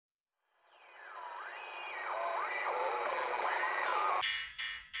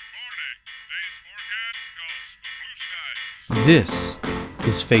This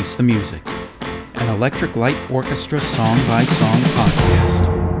is Face the Music, an Electric Light Orchestra song-by-song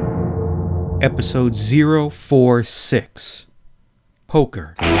podcast. Episode 046,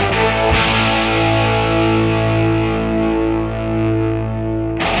 Poker.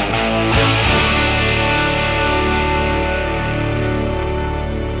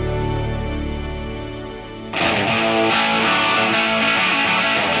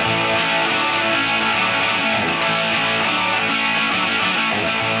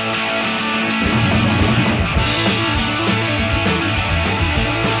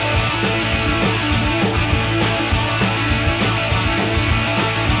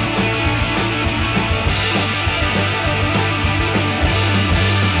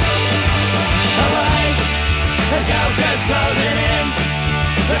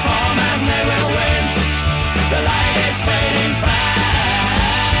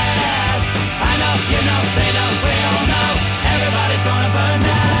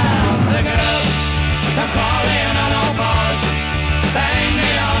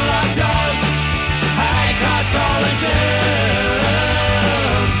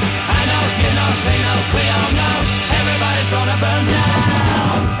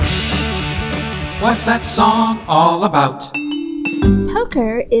 What's that song all about?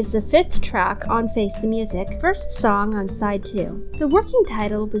 Poker is the fifth track on Face the Music, first song on side 2. The working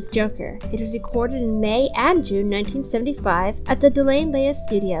title was Joker. It was recorded in May and June 1975 at the Delaine Leia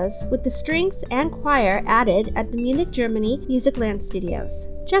Studios, with the strings and choir added at the Munich, Germany Musicland Studios.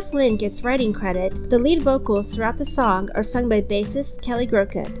 Jeff Lynne gets writing credit. The lead vocals throughout the song are sung by bassist Kelly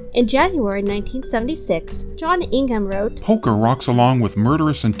Crockett. In January 1976, John Ingham wrote, "Poker rocks along with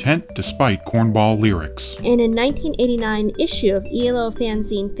murderous intent despite cornball lyrics." In a 1989 issue of ELO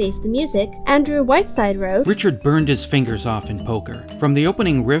fanzine Face the Music, Andrew Whiteside wrote, Richard burned his fingers off in Poker. From the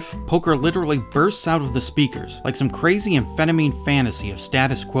opening riff, Poker literally bursts out of the speakers, like some crazy amphetamine fantasy of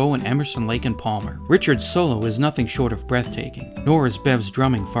Status Quo and Emerson, Lake and Palmer. Richard's solo is nothing short of breathtaking, nor is Bev's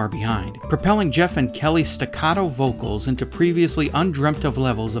drumming far behind, propelling Jeff and Kelly's staccato vocals into previously undreamt of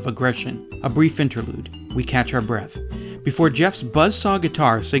levels of aggression. A brief interlude. We catch our breath, before Jeff's buzzsaw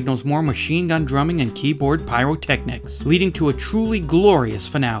guitar signals more machine gun drumming and keyboard pyrotechnics, leading to a truly glorious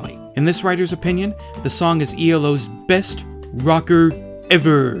finale. In this writer's opinion, the song is ELO's best rocker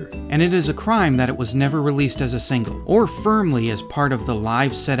ever, and it is a crime that it was never released as a single, or firmly as part of the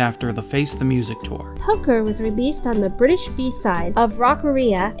live set after the Face the Music tour. Poker was released on the British B-side of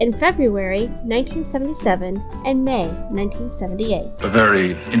Rockeria in February 1977 and May 1978. A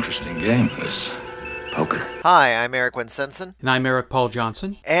very interesting game, this poker. Hi, I'm Eric Winsenson. And I'm Eric Paul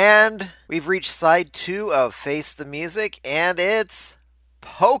Johnson. And we've reached side 2 of Face the Music, and it's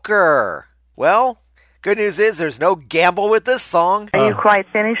Poker. Well, good news is there's no gamble with this song. Are you quite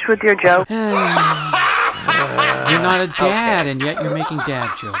finished with your joke? You're not a dad, and yet you're making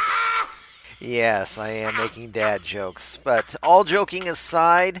dad jokes. Yes, I am making dad jokes. But all joking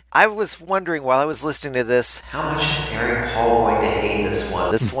aside, I was wondering while I was listening to this, how much is Eric Paul going to hate this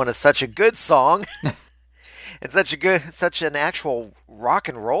one? This one is such a good song. It's such an actual rock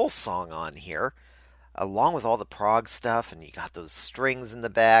and roll song on here, along with all the prog stuff, and you got those strings in the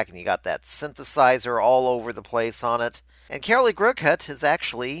back, and you got that synthesizer all over the place on it. And Kelly Crockett is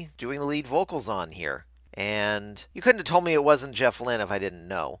actually doing the lead vocals on here. And you couldn't have told me it wasn't Jeff Lynne if I didn't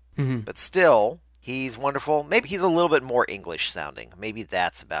know. Mm-hmm. But still, he's wonderful. Maybe he's a little bit more English sounding. Maybe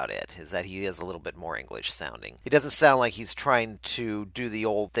that's about it, is that he is a little bit more English sounding. It doesn't sound like he's trying to do the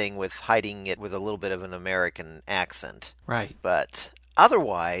old thing with hiding it with a little bit of an American accent. Right. But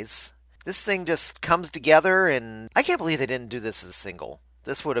otherwise, this thing just comes together, and I can't believe they didn't do this as a single.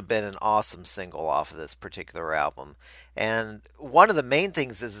 This would have been an awesome single off of this particular album. And one of the main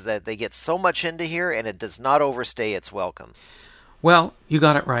things is that they get so much into here, and it does not overstay its welcome. Well, you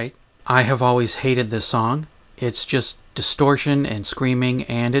got it right. I have always hated this song. It's just distortion and screaming,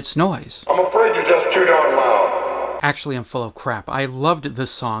 and it's noise. I'm afraid you're just too darn loud. Actually, I'm full of crap. I loved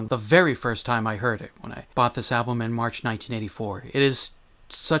this song the very first time I heard it, when I bought this album in March 1984. It is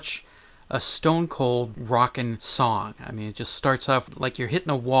such a stone-cold rockin' song. I mean, it just starts off like you're hitting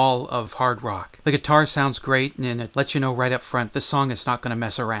a wall of hard rock. The guitar sounds great, and it lets you know right up front this song is not going to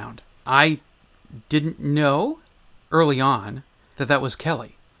mess around. I didn't know early on that was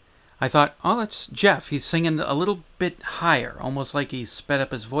Kelly. I thought, oh, that's Jeff. He's singing a little bit higher, almost like he's sped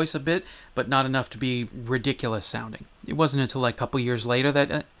up his voice a bit, but not enough to be ridiculous sounding. It wasn't until like a couple years later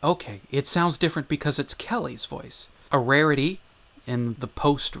that, okay, it sounds different because it's Kelly's voice. A rarity in the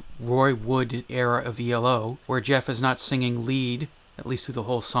post-Roy Wood era of ELO, where Jeff is not singing lead at least through the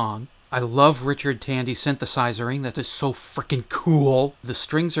whole song. I love Richard Tandy's synthesizing. That is so freaking cool. The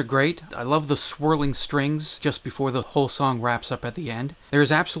strings are great. I love the swirling strings just before the whole song wraps up at the end. There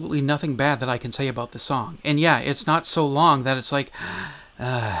is absolutely nothing bad that I can say about the song. And yeah, it's not so long that it's like,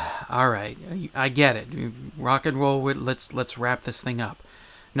 all right, I get it. Rock and roll, let's wrap this thing up.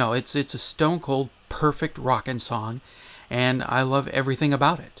 No, it's a stone cold, perfect rockin' song, and I love everything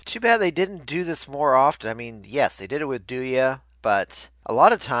about it. Too bad they didn't do this more often. I mean, yes, they did it with Do Ya, but a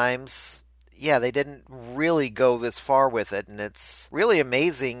lot of times, yeah, they didn't really go this far with it, and it's really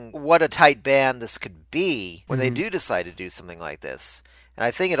amazing what a tight band this could be when they do decide to do something like this. And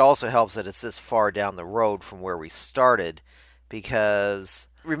I think it also helps that it's this far down the road from where we started, because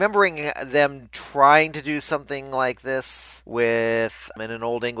remembering them trying to do something like this with In an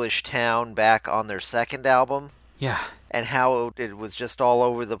Old English Town back on their second album, Yeah. and how it was just all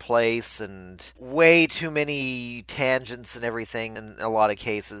over the place and way too many tangents and everything in a lot of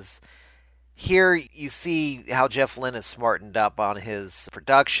cases. Here you see how Jeff Lynne has smartened up on his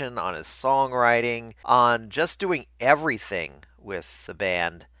production, on his songwriting, on just doing everything with the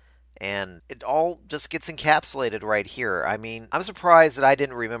band. And it all just gets encapsulated right here. I mean, I'm surprised that I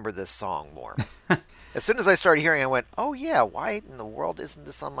didn't remember this song more. As soon as I started hearing it, I went, oh yeah, why in the world isn't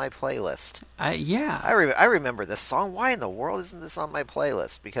this on my playlist? Yeah. I remember this song. Why in the world isn't this on my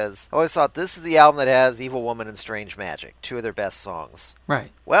playlist? Because I always thought this is the album that has Evil Woman and Strange Magic, two of their best songs. Right.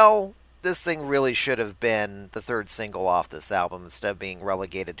 Well, this thing really should have been the third single off this album instead of being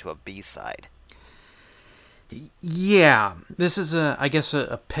relegated to a B-side. Yeah. This is, I guess,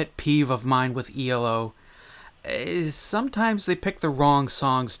 a pet peeve of mine with ELO. Sometimes they pick the wrong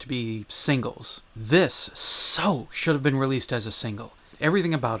songs to be singles. This should have been released as a single.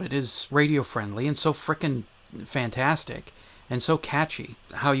 Everything about it is radio friendly and so frickin' fantastic and so catchy.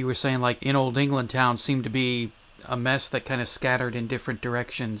 How you were saying, like, In Old England Town seemed to be a mess that kind of scattered in different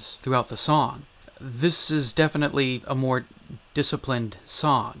directions throughout the song. This is definitely a more disciplined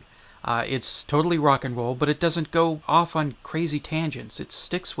song. It's totally rock and roll, but it doesn't go off on crazy tangents. It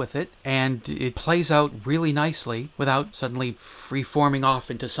sticks with it, and it plays out really nicely without suddenly free-forming off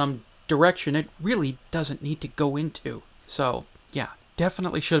into some direction it really doesn't need to go into. So, yeah,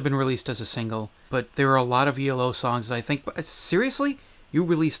 definitely should have been released as a single, but there are a lot of ELO songs that I think, seriously? You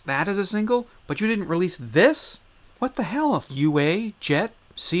released that as a single, but you didn't release this? What the hell? UA, Jet,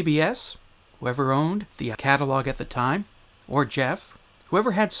 CBS, whoever owned the catalog at the time, or Jeff,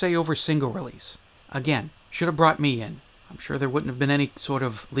 whoever had say over single release. Again, should have brought me in. I'm sure there wouldn't have been any sort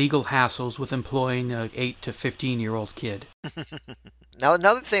of legal hassles with employing a 8 to 15-year-old kid. Now,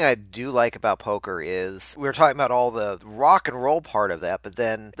 another thing I do like about Poker is we were talking about all the rock and roll part of that, but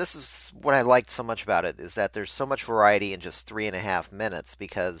then this is what I liked so much about it, is that there's so much variety in just 3.5 minutes,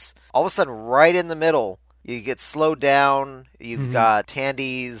 because all of a sudden, right in the middle, you get slowed down. You've got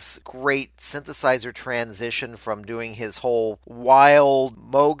Tandy's great synthesizer transition from doing his whole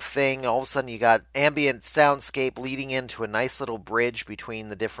wild Moog thing. And all of a sudden, you got ambient soundscape leading into a nice little bridge between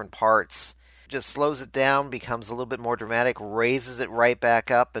the different parts. Just slows it down, becomes a little bit more dramatic, raises it right back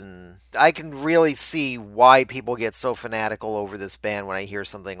up, and I can really see why people get so fanatical over this band when I hear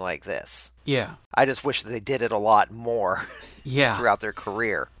something like this. Yeah. I just wish that they did it a lot more. Yeah. Throughout their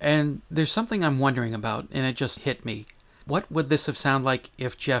career. And there's something I'm wondering about, and it just hit me. What would this have sounded like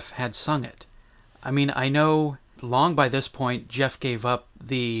if Jeff had sung it? I mean, I know long by this point, Jeff gave up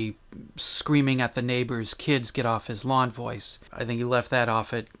the screaming at the neighbors' kids get off his lawn voice. I think he left that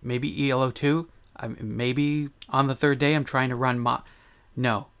off at maybe ELO 2. Maybe on the third day I'm trying to run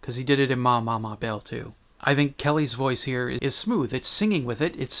No, because he did it in Ma Ma Ma Bell too. I think Kelly's voice here is smooth. It's singing with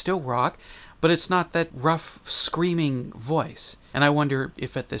it. It's still rock, but it's not that rough, screaming voice. And I wonder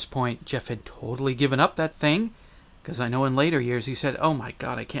if at this point Jeff had totally given up that thing, because I know in later years he said, oh my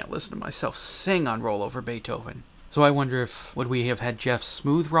God, I can't listen to myself sing on Roll Over Beethoven. So I wonder if, would we have had Jeff's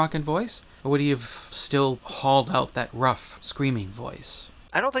smooth rockin' voice, or would he have still hauled out that rough, screaming voice?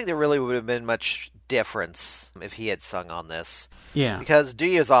 I don't think there really would have been much difference if he had sung on this. Yeah. Because Do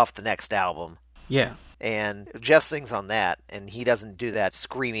Ya's off the next album. Yeah. And Jeff sings on that, and he doesn't do that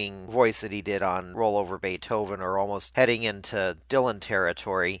screaming voice that he did on Roll Over Beethoven, or almost heading into Dylan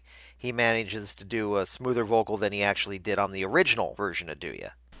territory. He manages to do a smoother vocal than he actually did on the original version of Do Ya.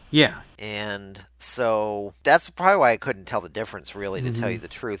 Yeah. And so that's probably why I couldn't tell the difference, really, to tell you the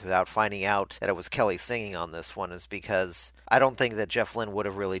truth, without finding out that it was Kelly singing on this one, is because I don't think that Jeff Lynne would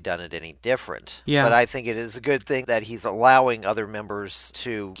have really done it any different. Yeah. But I think it is a good thing that he's allowing other members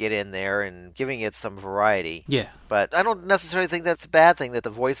to get in there and giving it some variety. Yeah. But I don't necessarily think that's a bad thing that the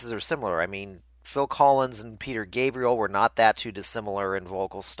voices are similar. I mean, Phil Collins and Peter Gabriel were not that too dissimilar in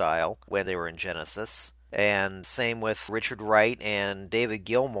vocal style when they were in Genesis. And same with Richard Wright and David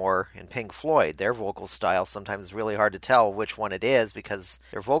Gilmour in Pink Floyd. Their vocal style sometimes is really hard to tell which one it is because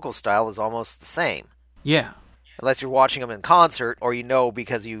their vocal style is almost the same. Yeah. Unless you're watching them in concert, or you know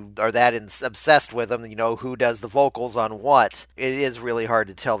because you are that obsessed with them, you know who does the vocals on what. It is really hard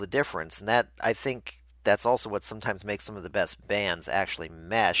to tell the difference. And that, I think, that's also what sometimes makes some of the best bands actually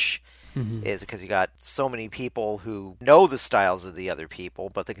mesh. Is because you got so many people who know the styles of the other people,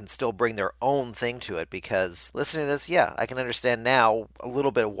 but they can still bring their own thing to it. Because listening to this, yeah, I can understand now a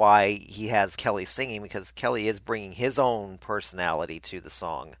little bit why he has Kelly singing, because Kelly is bringing his own personality to the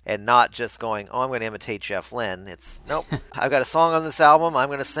song and not just going, oh, I'm going to imitate Jeff Lynne. It's, nope, I've got a song on this album, I'm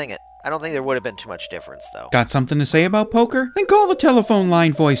going to sing it. I don't think there would have been too much difference, though. Got something to say about poker? Then call the telephone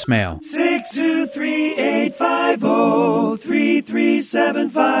line voicemail.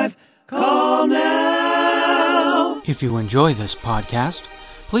 623-850-3375. Call now. If you enjoy this podcast,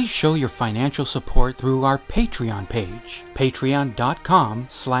 please show your financial support through our Patreon page,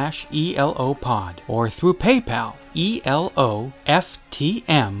 patreon.com/ELOpod, or through PayPal,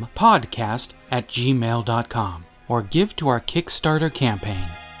 ELOFTMpodcast@gmail.com, or give to our Kickstarter campaign.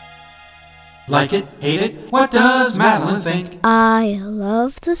 Like it? Hate it? What does Madeline think? I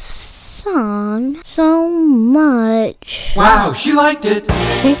love the song so much. Wow, she liked it!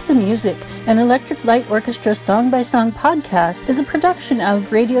 Taste the Music, an Electric Light Orchestra song-by-song podcast, is a production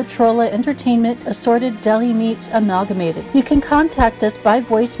of Radio Trolla Entertainment Assorted Deli Meats Amalgamated. You can contact us by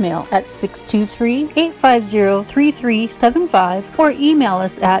voicemail at 623-850-3375 or email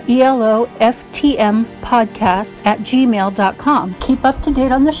us at eloftmpodcast@gmail.com. Keep up to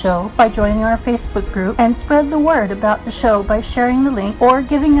date on the show by joining our Facebook group and spread the word about the show by sharing the link or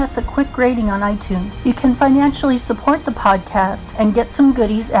giving us a quick rating on iTunes. You can financially support the podcast and get some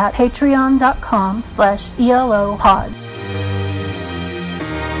goodies at patreon.com/ELOpod.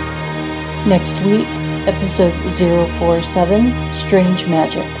 Next week, episode 047, Strange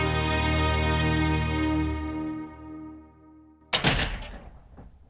Magic.